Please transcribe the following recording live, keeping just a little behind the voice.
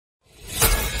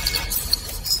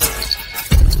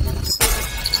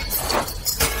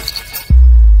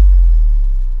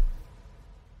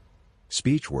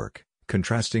Speech work,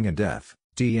 contrasting and deaf,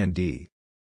 D and D.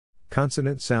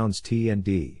 Consonant sounds T and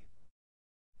D.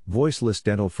 Voiceless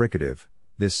dental fricative,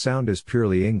 this sound is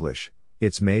purely English,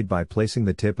 it's made by placing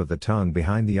the tip of the tongue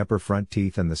behind the upper front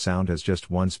teeth and the sound has just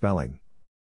one spelling.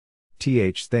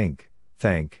 Th think,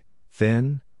 thank,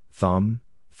 thin, thumb,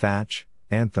 thatch,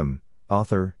 anthem,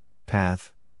 author,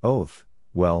 path, oath,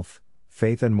 wealth,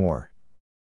 faith and more.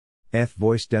 Eth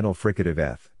voice dental fricative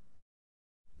eth.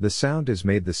 The sound is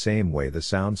made the same way the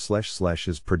sound //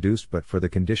 is produced but for the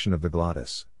condition of the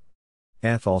glottis.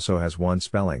 Eth also has one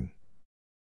spelling.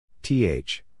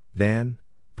 Th, than,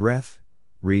 breath,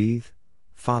 wreath,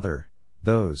 father,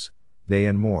 those, they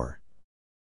and more.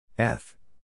 Eth.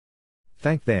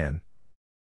 Thank than.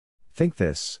 Think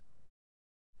this.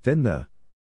 Then the.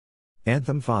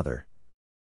 Anthem father.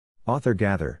 Author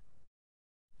gather.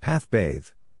 Path bathe.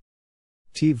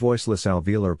 T voiceless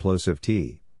alveolar plosive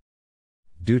T.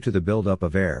 Due to the buildup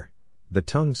of air, the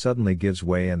tongue suddenly gives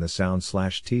way and the sound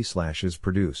 /t/ is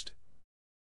produced.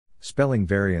 Spelling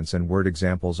variants and word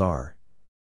examples are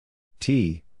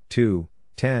T, 2,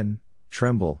 10,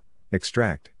 tremble,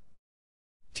 extract.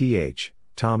 Th,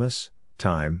 Thomas,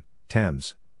 time,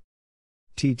 Thames.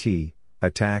 TT,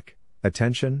 attack,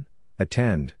 attention,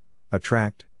 attend,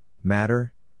 attract,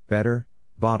 matter, better,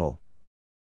 bottle.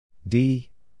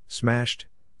 D, smashed,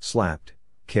 slapped,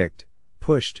 kicked,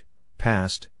 pushed,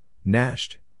 passed,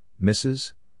 gnashed,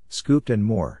 misses, scooped and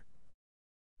more.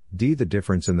 D. The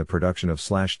difference in the production of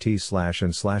 /t/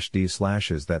 and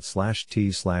 /d/ is that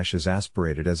 /t/ is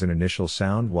aspirated as an initial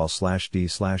sound while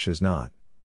 /d/ is not.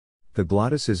 The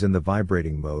glottis is in the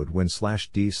vibrating mode when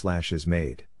 /d/ is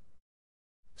made.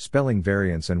 Spelling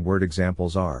variants and word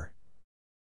examples are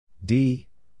D,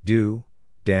 do,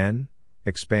 dan,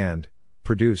 expand,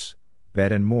 produce,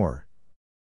 bed and more.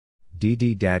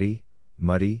 DD daddy,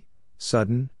 muddy,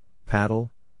 sudden,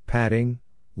 paddle, padding,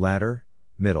 ladder,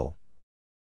 middle.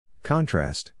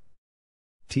 Contrast.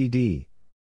 TD.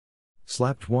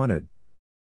 Slapped wanted.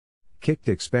 Kicked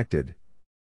expected.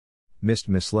 Missed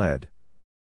misled.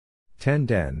 Ten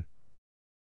den.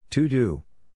 To do.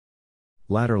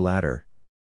 Ladder.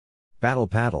 Battle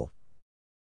paddle.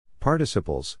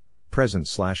 Participles,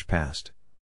 present/past.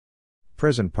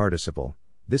 Present participle,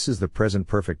 this is the present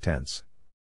perfect tense.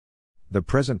 The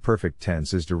present perfect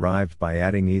tense is derived by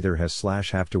adding either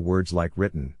has/have to words like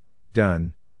written,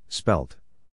 done, spelt.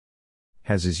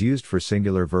 Has is used for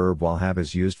singular verb while have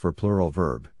is used for plural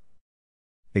verb.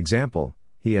 Example,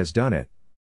 he has done it.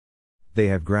 They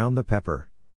have ground the pepper.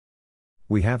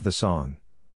 We have the song.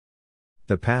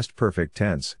 The past perfect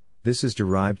tense, this is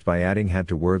derived by adding had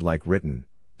to word like written,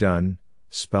 done,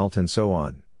 spelt and so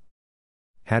on.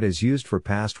 Had is used for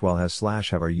past while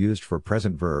has/have are used for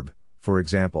present verb, for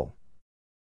example.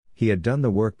 He had done the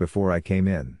work before I came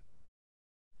in.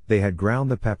 They had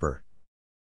ground the pepper.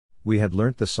 We had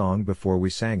learnt the song before we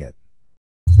sang it.